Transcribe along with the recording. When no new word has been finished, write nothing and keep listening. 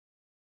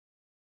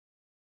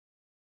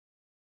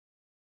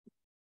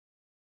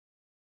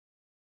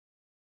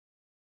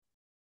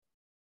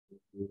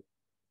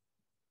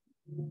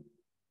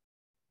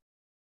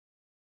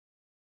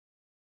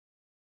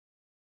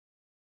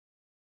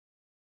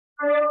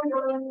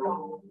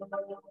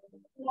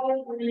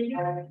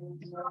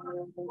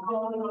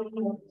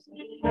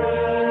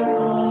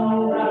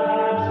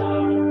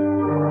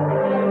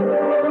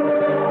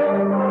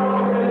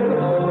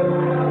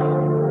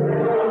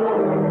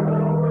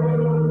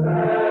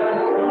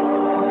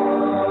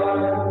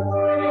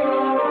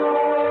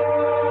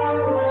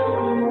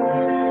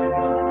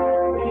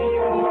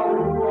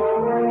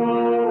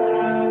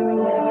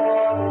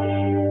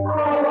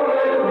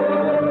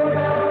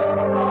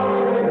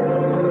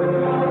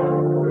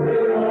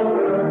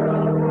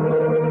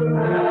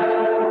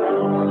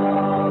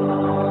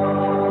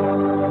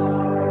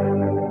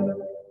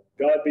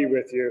God be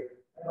with you.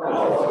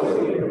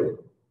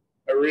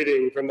 A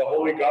reading from the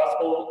Holy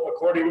Gospel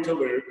according to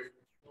Luke.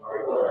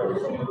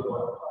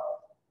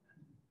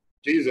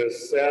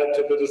 Jesus said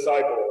to the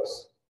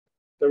disciples,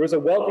 "There was a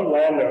wealthy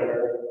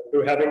landowner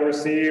who, having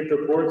received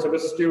reports of a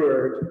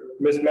steward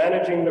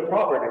mismanaging the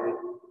property,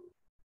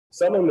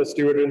 summoned the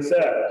steward and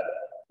said,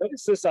 'What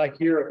is this I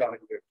hear about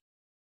you?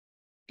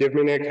 Give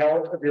me an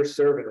account of your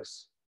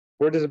service,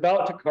 for it is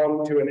about to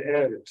come to an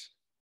end.'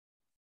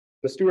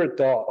 The steward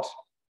thought,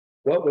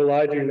 'What will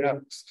I do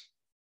next?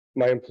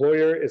 My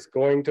employer is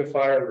going to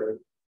fire me.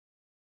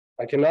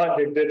 I cannot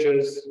dig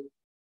ditches.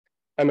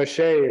 I'm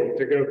ashamed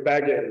to go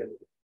begging.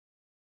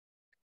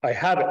 I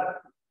have it.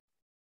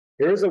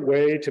 Here is a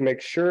way to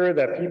make sure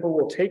that people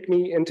will take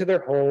me into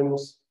their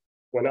homes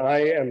when I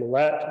am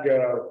let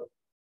go.'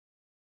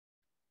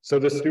 So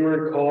the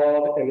steward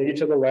called in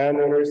each of the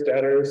landowner's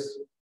debtors.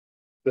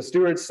 The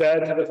steward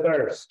said to the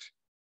first,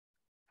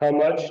 'How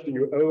much do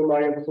you owe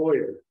my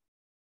employer?'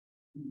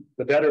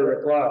 The debtor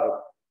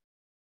replied,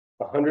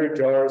 100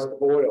 jars of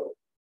oil.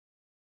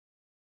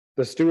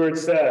 The steward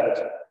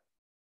said,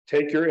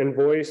 'Take your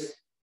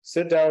invoice,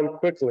 sit down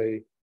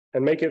quickly,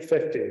 and make it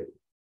 50.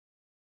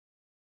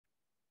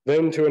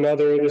 Then to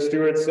another, the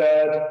steward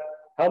said,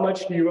 'How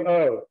much do you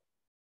owe?'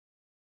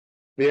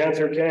 The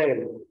answer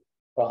came,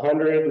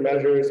 100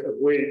 measures of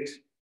wheat.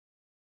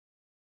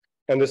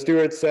 And the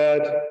steward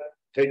said,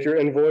 'Take your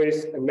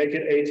invoice and make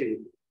it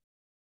 80.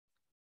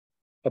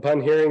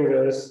 Upon hearing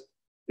this,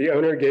 the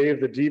owner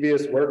gave the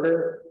devious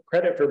worker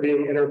credit for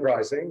being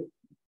enterprising.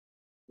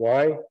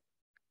 Why?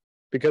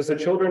 Because the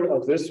children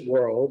of this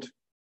world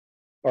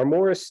are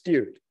more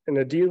astute in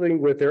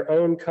dealing with their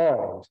own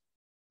kind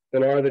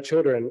than are the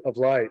children of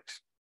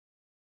light.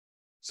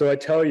 So I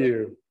tell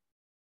you,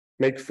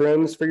 make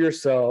friends for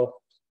yourself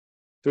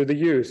through the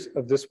use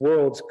of this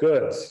world's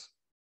goods,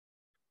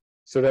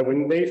 so that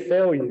when they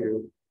fail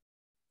you,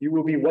 you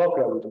will be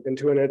welcomed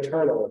into an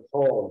eternal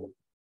home.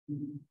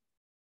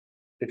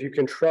 If you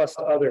can trust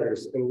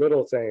others in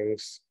little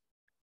things,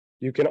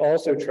 you can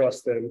also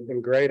trust them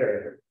in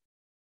greater.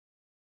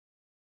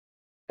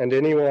 And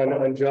anyone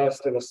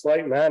unjust in a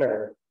slight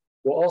manner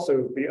will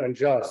also be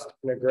unjust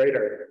in a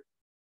greater.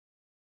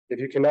 If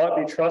you cannot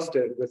be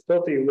trusted with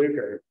filthy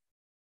lucre,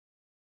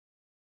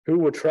 who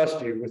will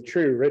trust you with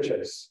true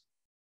riches?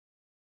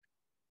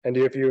 And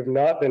if you have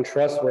not been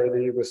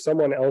trustworthy with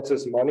someone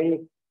else's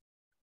money,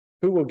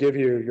 who will give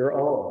you your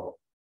own?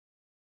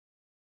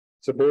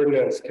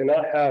 Subordinates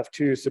cannot have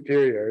two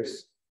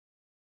superiors.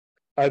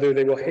 Either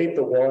they will hate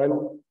the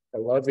one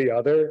and love the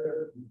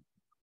other,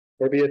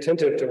 or be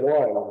attentive to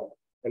one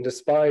and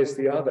despise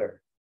the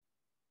other.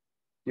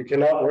 You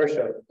cannot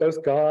worship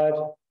both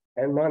God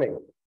and money.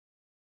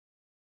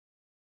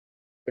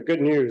 The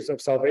good news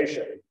of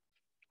salvation.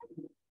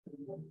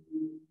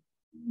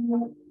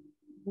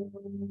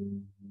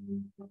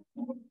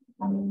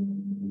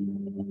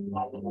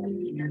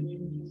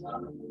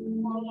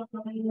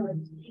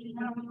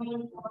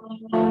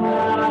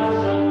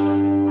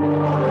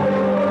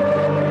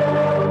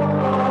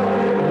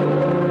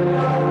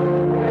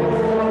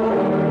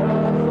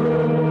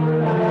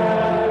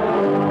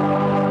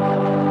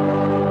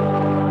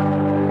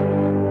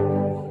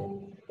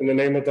 In the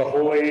name of the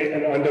Holy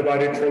and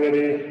Undivided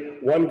Trinity,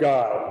 one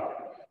God.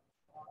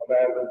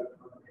 Amen.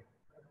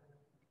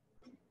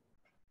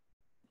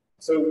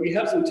 So we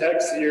have some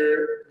texts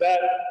here that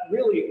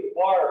really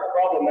are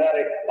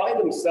problematic by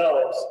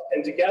themselves,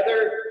 and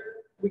together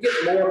we get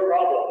more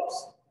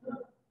problems.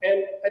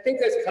 And I think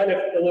that's kind of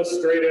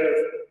illustrative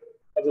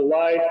of the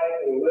life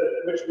in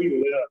which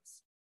we live.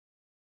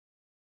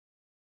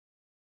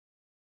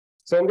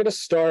 So I'm going to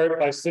start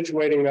by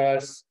situating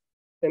us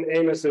in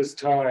Amos's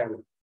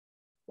time.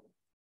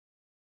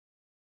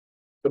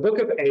 The book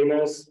of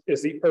Amos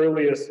is the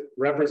earliest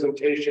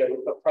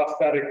representation of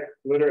prophetic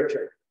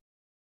literature.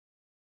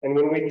 And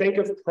when we think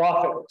of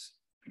prophets,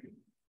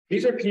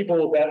 these are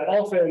people that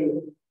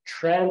often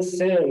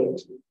transcend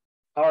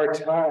our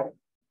time.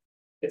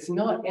 It's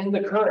not in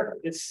the current.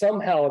 It's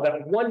somehow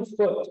that one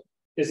foot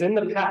is in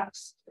the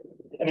past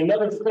and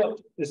another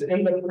foot is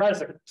in the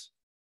present.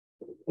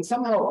 And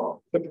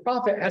somehow the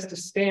prophet has to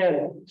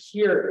stand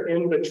here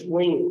in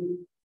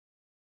between.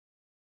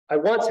 I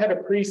once had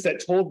a priest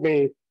that told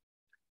me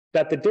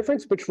that the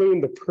difference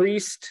between the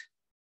priest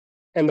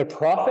and the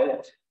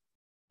prophet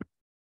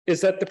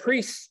is that the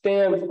priest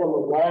stands on the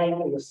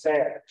line in the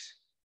sand.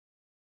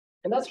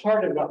 And that's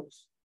hard enough.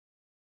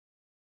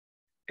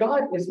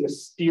 God is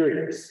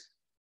mysterious.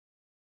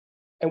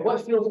 And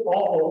what feels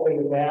awful in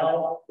the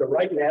now, the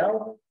right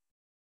now,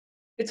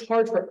 it's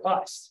hard for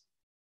us.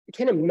 We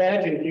can't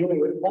imagine dealing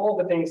with all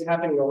the things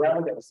happening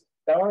around us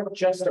that aren't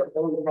just our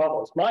own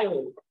problems, my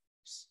own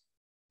problems.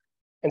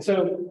 And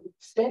so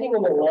standing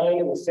on the line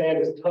in the sand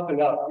is tough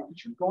enough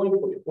because you're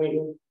going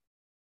between.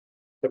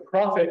 The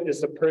prophet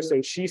is the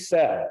person she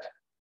said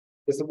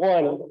is the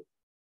one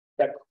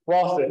that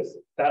crosses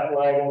that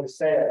line in the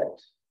sand.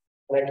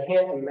 And I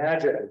can't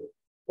imagine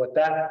what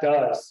that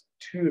does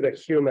to the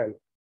human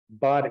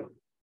body.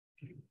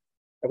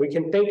 And we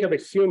can think of a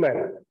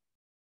human.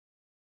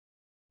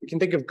 We can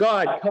think of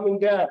God coming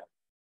down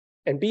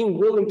and being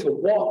willing to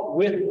walk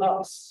with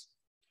us.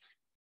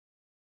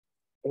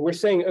 And we're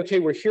saying, okay,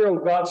 we're here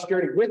on God's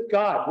journey with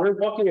God. We're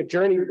walking a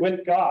journey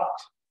with God.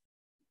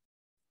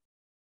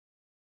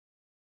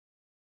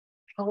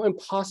 How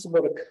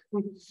impossible to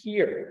come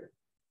here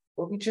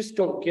where we just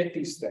don't get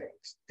these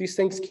things. These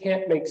things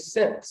can't make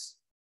sense.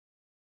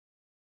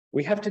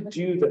 We have to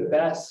do the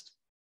best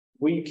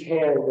we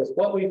can with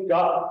what we've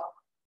got.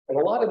 And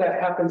a lot of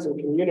that happens in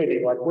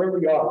community, like where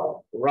we are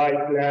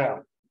right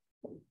now.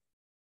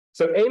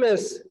 So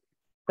Amos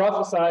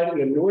prophesied in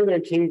the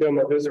northern kingdom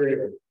of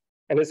Israel,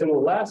 and it's in the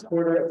last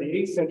quarter of the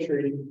 8th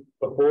century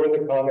before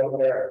the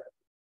Common Era.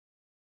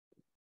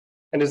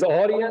 And his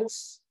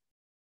audience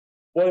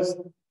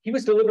he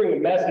was delivering a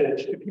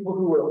message to people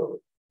who were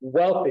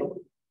wealthy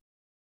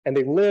and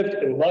they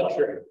lived in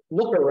luxury.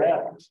 Look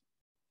around.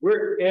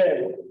 We're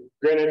in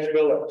Greenwich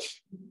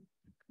Village.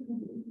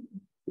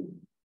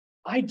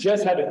 I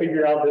just had to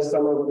figure out this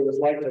summer what it was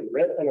like to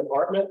rent an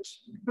apartment.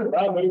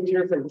 I moved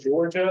here from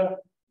Georgia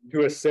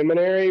to a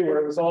seminary where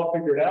it was all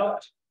figured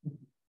out.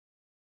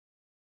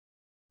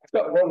 I've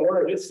got one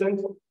word, it's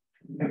sinful.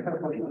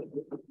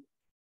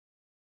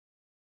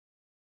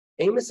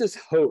 Amos's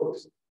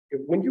hopes.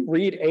 When you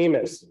read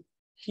Amos,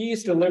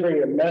 he's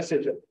delivering a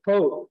message of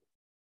hope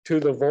to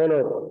the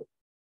vulnerable.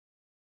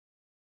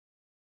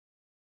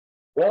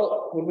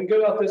 Well, when we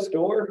go out this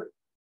door,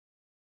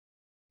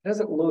 it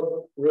doesn't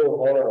look real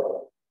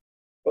vulnerable,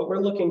 but we're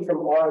looking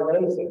from our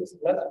lenses.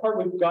 And that's the part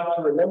we've got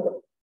to remember,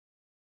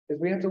 is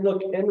we have to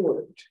look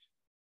inward.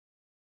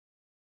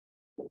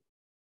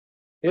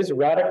 His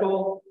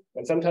radical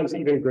and sometimes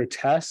even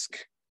grotesque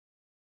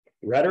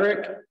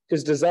rhetoric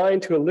is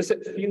designed to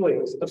elicit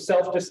feelings of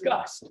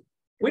self-disgust.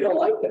 We don't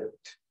like that.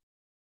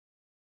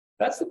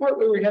 That's the part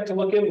where we have to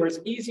look in, where it's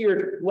easier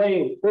to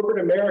blame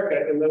corporate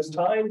America in those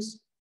times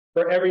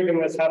for everything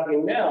that's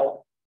happening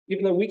now,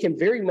 even though we can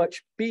very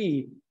much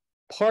be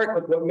part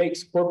of what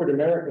makes corporate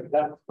America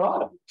that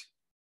product.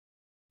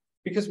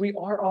 Because we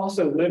are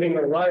also living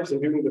our lives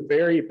and doing the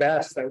very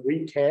best that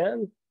we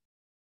can.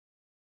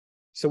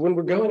 So when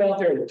we're going out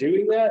there and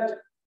doing that,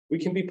 we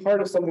can be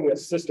part of something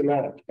that's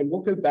systematic, and we'll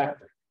go back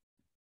there.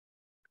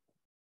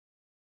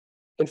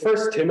 In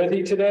 1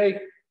 Timothy today,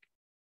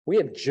 we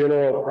have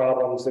general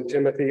problems in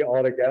Timothy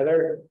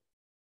altogether.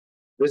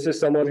 This is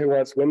someone who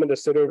wants women to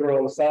sit over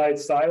on the side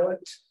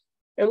silent,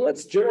 and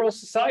wants general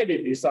society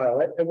to be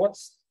silent, and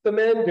wants the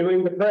men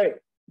doing the praying.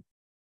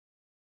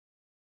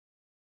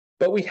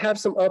 But we have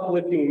some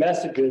uplifting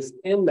messages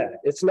in that.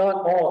 It's not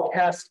all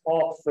cast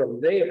off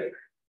from there.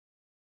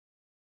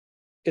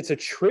 It's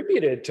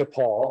attributed to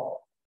Paul,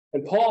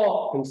 and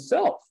Paul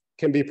himself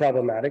can be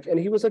problematic, and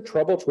he was a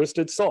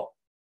trouble-twisted soul.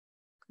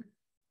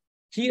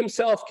 He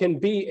himself can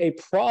be a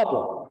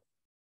problem.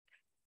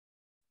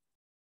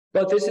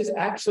 But this is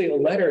actually a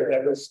letter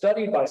that was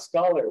studied by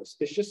scholars.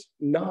 It's just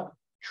not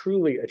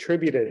truly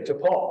attributed to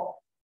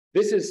Paul.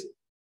 This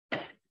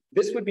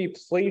would be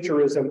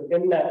plagiarism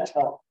in that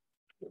time.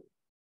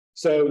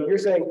 So you're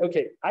saying,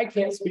 okay, I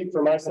can't speak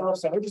for myself,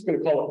 so I'm just going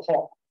to call it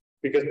Paul,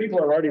 because people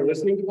are already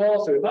listening to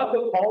Paul. So if I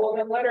put Paul in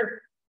that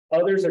letter,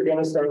 others are going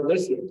to start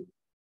listening.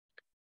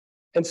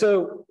 And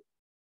so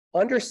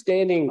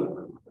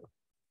understanding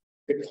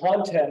the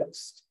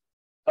context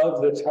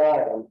of the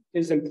time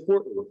is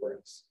important for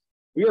us.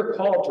 We are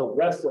called to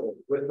wrestle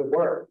with the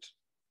word.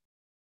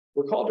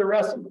 We're called to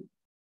wrestle.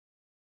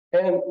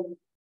 And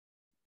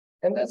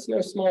that's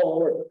no small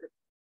work.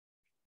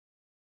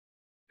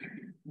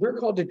 We're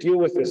called to deal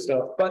with this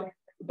stuff, but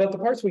the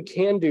parts we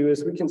can do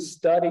is we can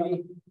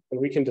study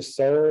and we can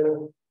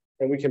discern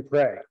and we can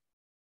pray.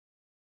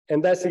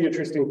 And that's the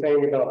interesting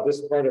thing about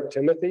this part of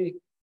Timothy,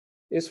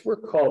 is we're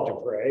called to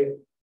pray.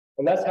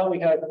 And that's how we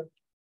have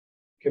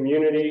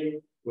community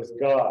with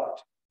God.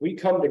 We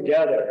come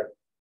together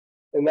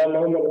in that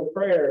moment of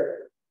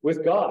prayer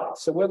with God.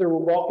 So whether we're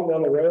walking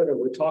down the road and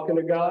we're talking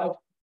to God,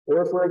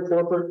 or if we're in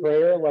corporate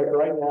prayer like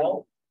right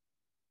now,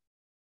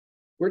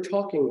 we're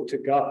talking to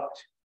God.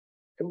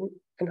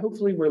 And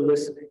hopefully we're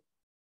listening.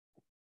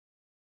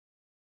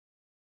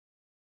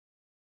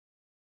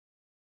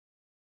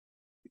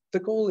 The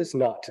goal is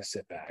not to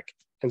sit back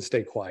and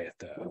stay quiet,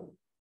 though.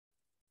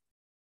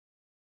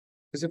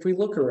 Because if we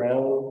look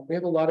around, we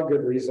have a lot of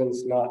good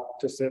reasons not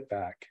to sit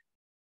back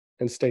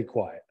and stay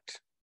quiet.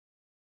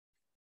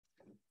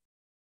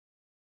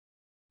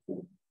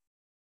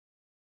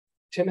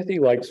 Timothy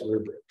likes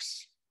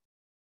rubrics.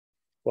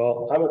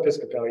 Well, I'm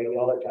Episcopalian,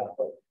 y'all are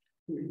Catholic.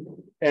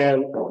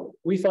 And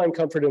we find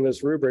comfort in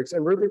those rubrics,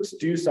 and rubrics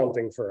do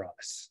something for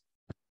us.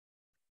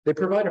 They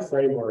provide a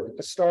framework,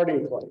 a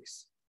starting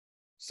place.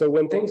 So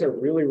when things are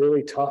really,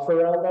 really tough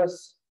around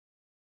us,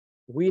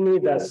 we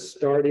need that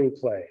starting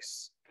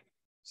place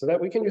so that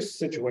we can just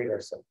situate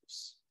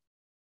ourselves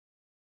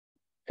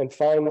and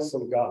find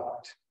some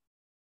God.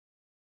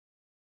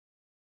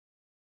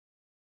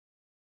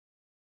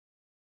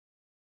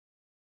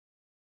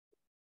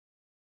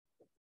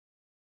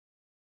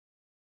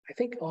 I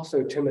think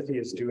also Timothy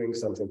is doing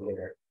something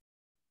here.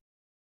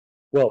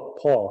 Well,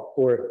 Paul,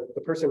 or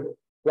the person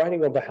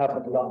writing on behalf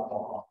of not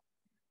Paul,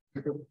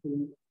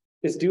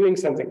 is doing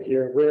something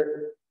here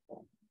where,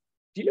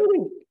 do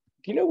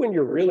you know when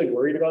you're really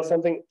worried about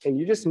something and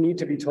you just need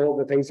to be told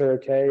that things are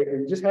okay,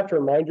 or you just have to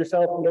remind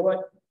yourself, you know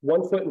what,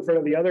 one foot in front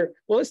of the other?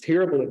 Well, it's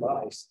terrible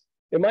advice.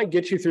 It might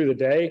get you through the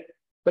day,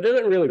 but it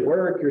doesn't really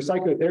work. Your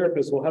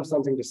psychotherapist will have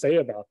something to say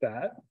about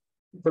that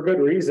for good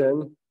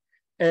reason.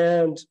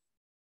 And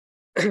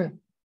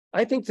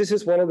I think this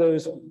is one of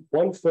those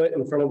one foot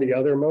in front of the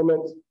other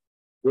moments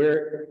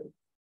where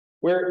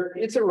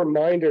it's a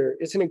reminder,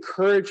 it's an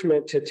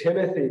encouragement to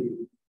Timothy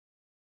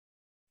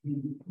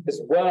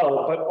as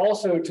well, but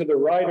also to the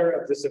writer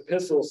of this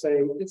epistle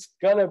saying, it's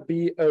gonna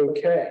be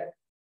okay.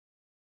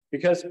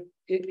 Because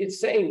it's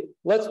saying,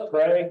 let's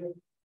pray,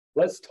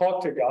 let's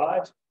talk to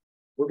God.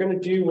 We're gonna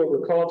do what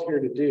we're called here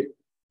to do.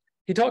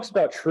 He talks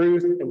about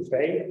truth and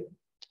faith.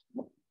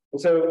 And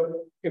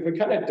so if we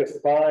kind of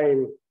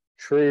define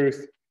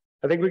truth,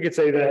 I think we could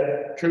say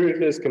that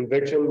truth is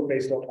conviction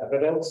based on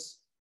evidence,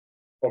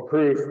 or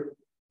proof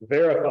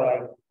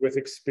verified with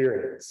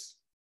experience.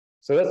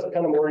 So that's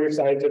kind of more your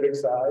scientific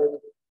side.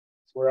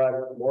 It's where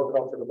I'm more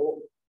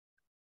comfortable.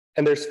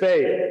 And there's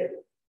faith,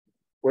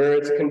 where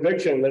it's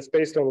conviction that's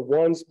based on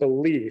one's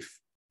belief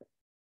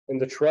in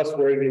the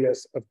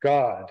trustworthiness of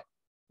God,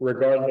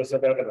 regardless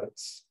of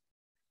evidence.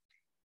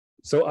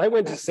 So I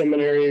went to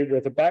seminary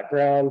with a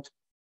background.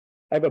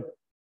 I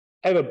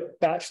have a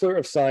Bachelor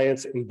of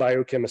Science in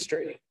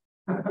biochemistry.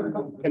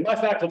 And my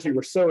faculty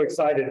were so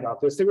excited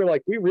about this. They were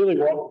like, we really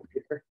want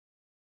you here.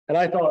 And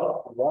I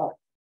thought, wow,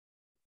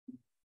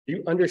 do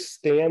you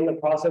understand the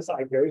process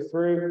I go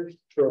through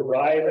to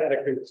arrive at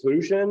a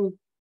conclusion?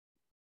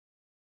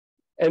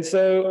 And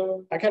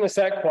so I kind of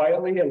sat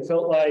quietly and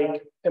felt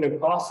like an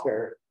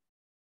imposter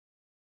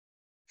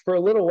for a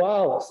little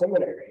while at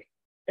seminary.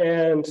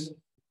 And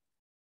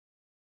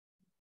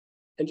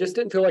just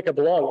didn't feel like I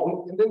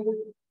belonged. And then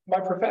my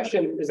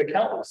profession is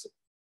accountancy.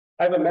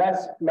 I have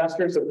a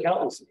master's of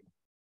accountancy.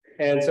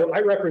 And so I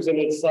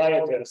represented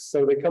scientists,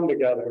 so they come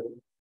together.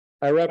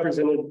 I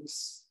represented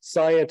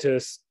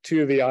scientists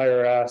to the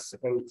IRS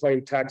and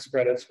claimed tax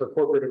credits for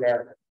corporate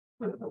America.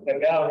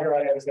 And now here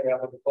I am saying I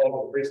have the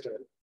call of the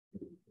priesthood.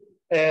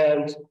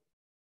 And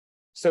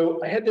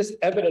so I had this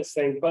evidence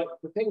thing, but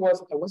the thing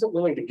was, I wasn't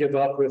willing to give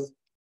up with,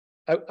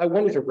 I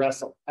wanted to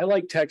wrestle. I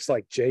like texts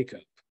like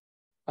Jacob.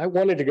 I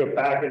wanted to go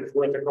back and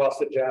forth across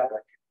the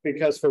Jabbok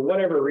because for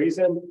whatever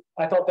reason,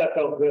 I thought that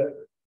felt good.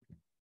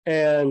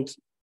 And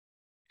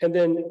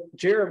then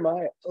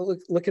Jeremiah,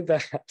 look at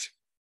that.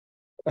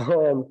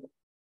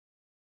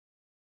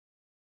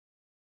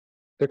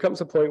 There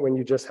comes a point when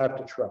you just have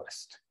to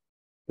trust.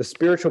 The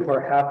spiritual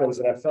part happens,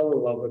 and I fell in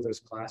love with those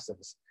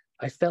classes.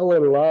 I fell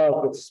in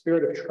love with the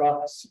spirit of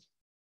trust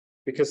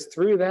because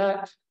through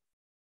that,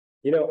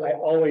 you know, I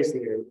always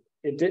knew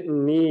it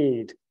didn't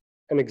need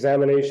an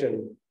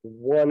examination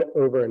one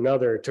over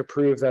another to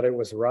prove that it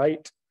was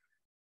right.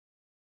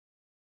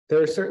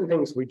 There are certain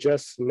things we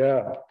just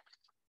know.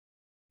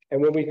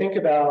 And when we think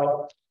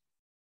about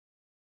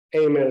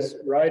Amos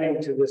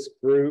writing to this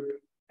group,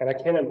 and I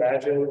can't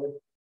imagine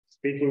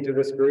speaking to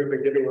this group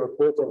and giving a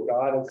report from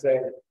God and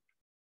saying,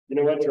 you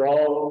know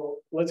what,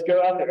 let's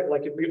go out there.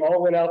 Like if we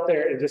all went out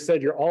there and just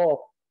said, you're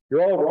all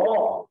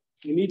wrong.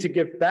 You need to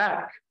give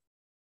back.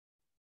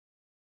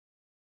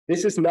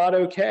 This is not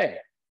okay.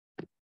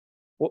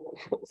 What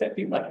does that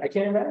be like? I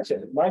can't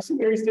imagine. My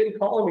seminaries didn't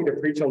call me to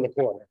preach on the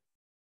corner.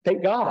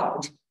 Thank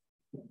God.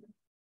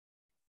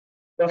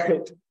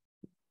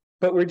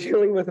 But we're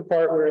dealing with a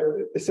part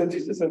where this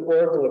is an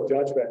oracle of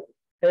judgment.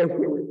 And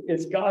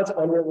it's God's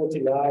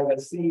unrelenting eye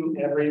that's seeing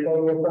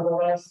everything in front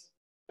of us.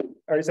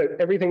 All right, so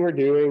everything we're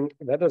doing,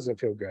 that doesn't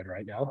feel good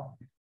right now.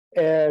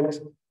 And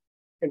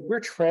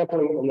we're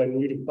trampling on the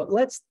needy. But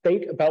let's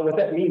think about what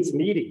that means,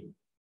 needy.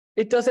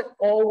 It doesn't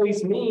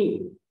always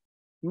mean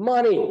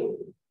money.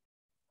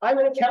 I'm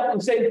an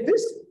accountant saying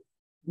this,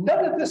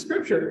 none of the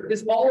scripture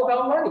is all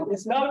about money.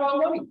 It's not about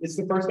money. It's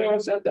the first time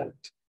I've said that.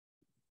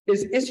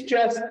 It's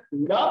just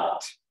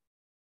not.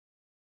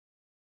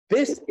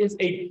 This is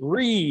a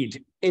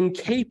breed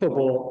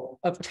incapable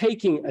of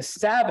taking a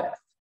Sabbath.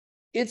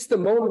 It's the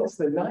moments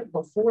the night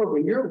before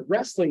when you're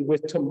wrestling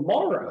with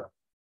tomorrow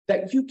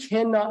that you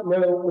cannot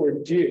know or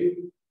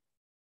do.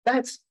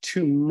 That's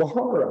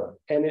tomorrow,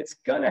 and it's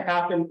going to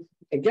happen.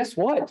 And guess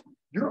what?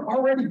 You're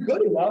already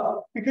good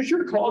enough because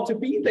you're called to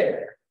be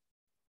there.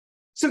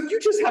 So you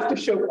just have to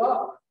show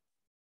up.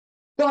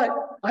 But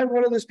I'm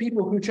one of those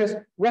people who just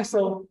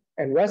wrestle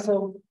and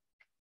wrestle,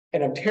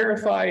 and I'm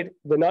terrified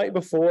the night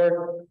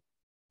before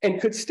and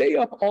could stay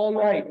up all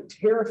night,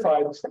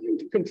 terrified, trying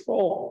to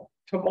control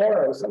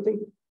tomorrow, something,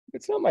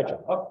 it's not my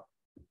job.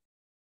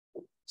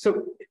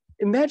 So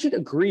imagine a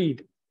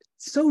greed,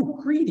 so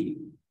greedy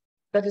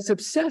that it's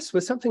obsessed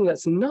with something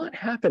that's not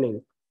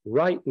happening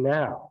right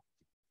now.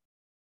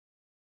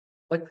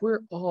 Like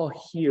we're all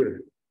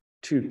here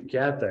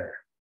together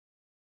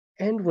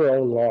and we're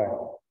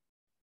online.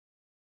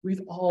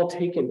 We've all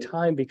taken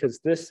time because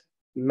this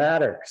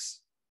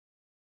matters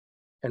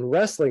and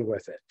wrestling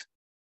with it.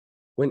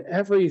 When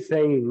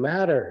everything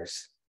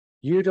matters,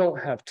 you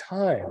don't have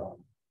time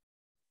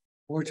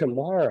for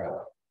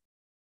tomorrow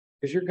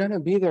because you're going to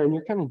be there and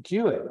you're going to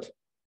do it.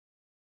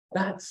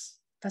 That's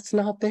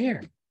not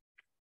there.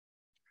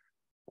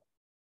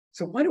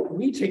 So why don't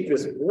we take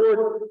this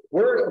word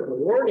of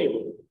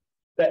warning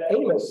that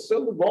Amos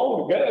so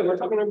long ago, we're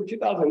talking over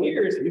 2,000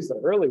 years, he's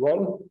the early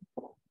one,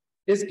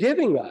 is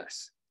giving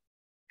us,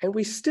 and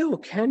we still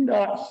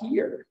cannot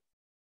hear.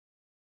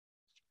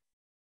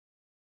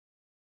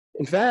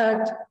 In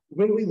fact,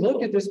 when we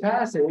look at this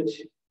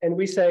passage and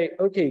we say,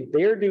 okay,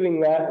 they're doing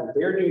that and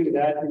they're doing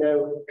that,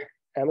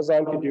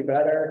 Amazon can do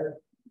better,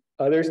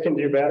 others can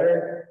do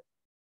better.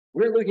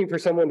 We're looking for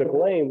someone to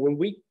blame when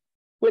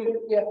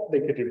they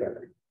could do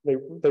better. They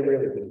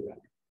really could do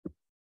better.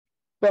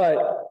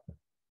 But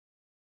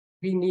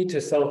we need to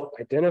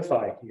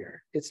self-identify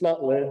here. It's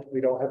not lit,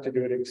 we don't have to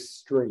do it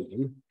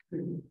extreme,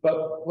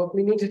 but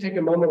we need to take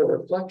a moment of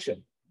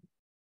reflection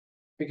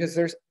because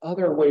there's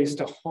other ways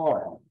to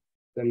harm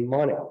than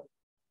money.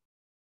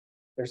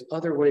 There's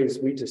other ways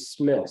we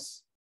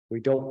dismiss, we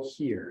don't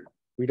hear,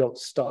 we don't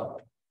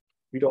stop,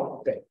 we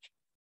don't think,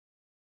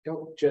 we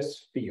don't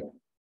just feel.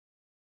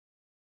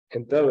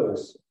 And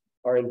those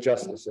are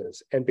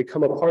injustices and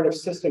become a part of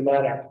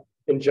systematic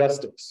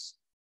injustice.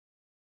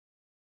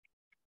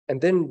 And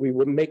then we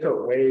would make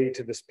our way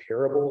to this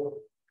parable,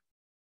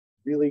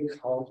 really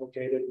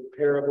complicated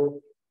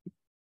parable.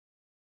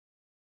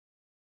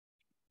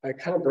 I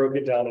kind of broke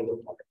it down into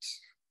parts.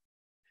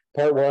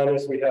 Part one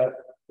is we have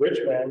rich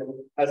man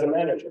as a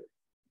manager.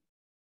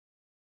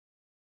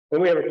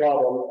 Then we have a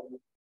problem.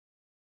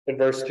 In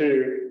verse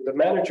 2, the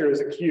manager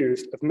is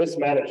accused of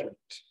mismanagement.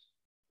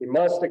 He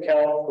must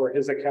account for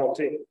his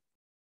accounting.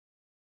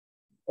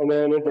 And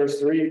then in verse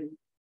 3,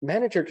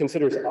 manager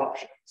considers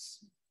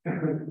options.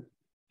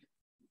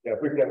 Yeah,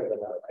 we've never done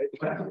that,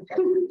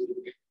 right?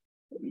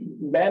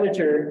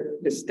 Manager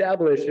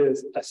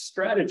establishes a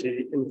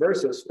strategy in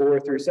verses 4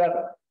 through 7.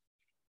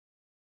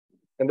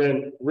 And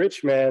then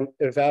rich man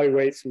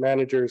evaluates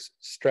manager's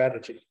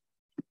strategy.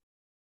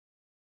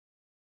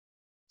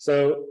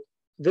 So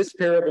this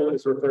parable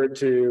is referred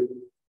to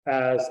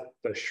as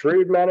the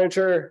shrewd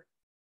manager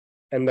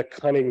and the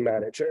cunning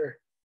manager.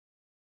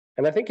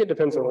 And I think it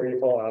depends on where you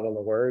fall out on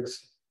the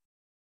words.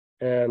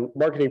 And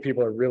marketing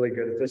people are really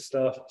good at this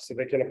stuff, so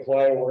they can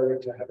apply a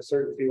word to have a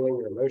certain feeling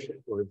or emotion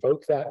or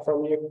evoke that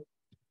from you.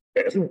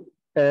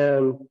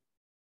 And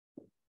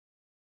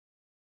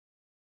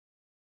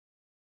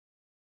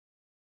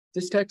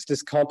this text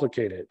is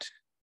complicated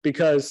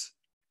because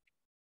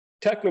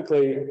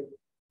technically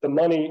the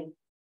money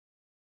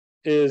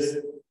is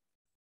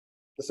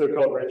the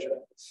so-called rich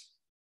man's.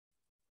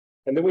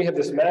 And then we have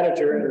this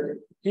manager,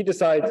 he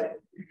decides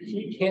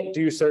he can't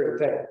do certain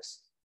things.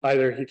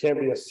 Either he can't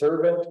be a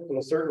servant in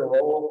a certain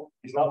role,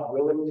 he's not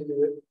willing to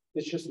do it.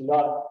 It's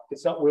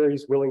not where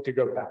he's willing to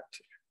go back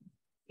to.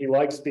 He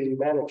likes being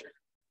manager.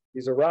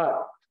 He's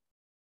arrived.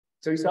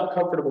 So he's not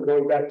comfortable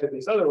going back to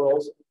these other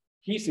roles.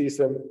 He sees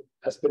them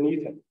as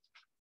beneath him.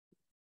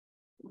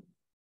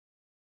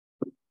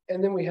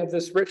 And then we have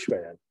this rich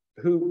man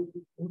who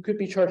could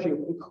be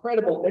charging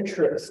incredible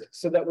interest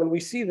so that when we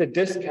see the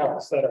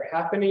discounts that are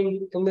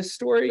happening in this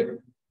story,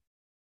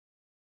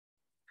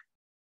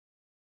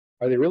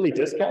 are they really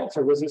discounts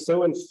or was it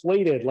so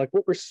inflated, like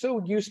what we're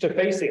so used to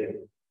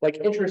facing, like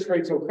interest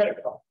rates on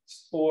credit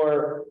cards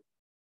or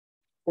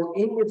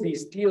any of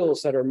these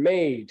deals that are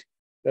made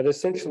that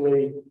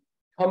essentially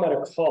come at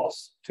a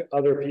cost to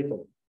other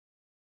people?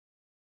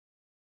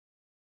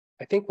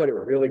 I think what it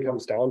really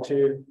comes down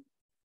to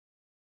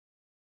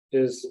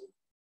is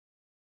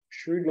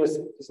shrewdness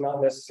is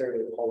not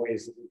necessarily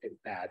always a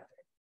bad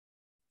thing,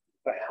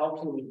 but how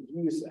can we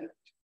use that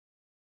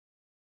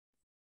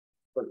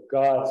for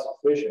God's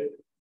vision?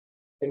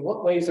 In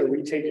what ways are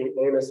we taking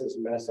Amos's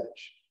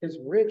message, his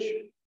rich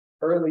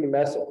early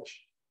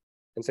message,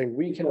 and saying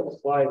we can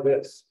apply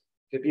this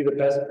to be the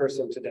best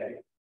person today?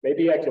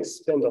 Maybe I can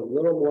spend a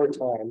little more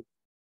time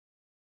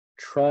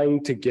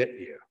trying to get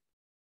you.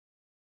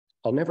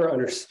 I'll never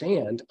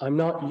understand, I'm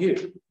not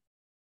you.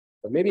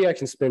 But maybe I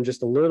can spend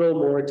just a little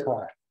more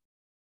time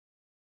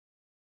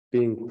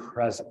being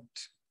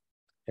present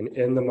and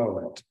in the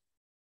moment,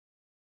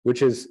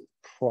 which is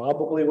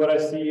probably what I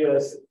see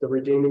as the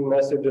redeeming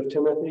message of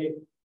Timothy.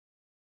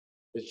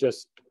 It's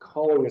just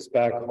calling us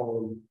back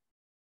home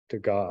to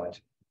God.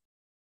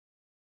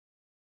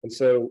 And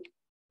so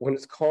when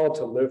it's called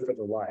to live for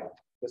the light,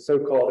 the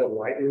so-called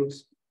enlightened,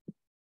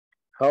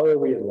 How are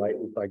we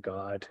enlightened by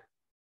God?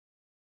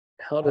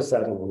 How does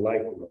that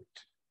enlightenment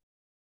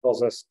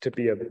cause us to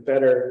be a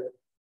better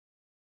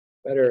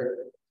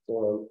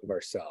form of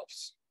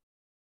ourselves?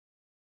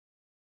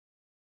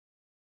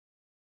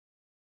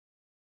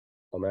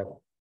 Amen.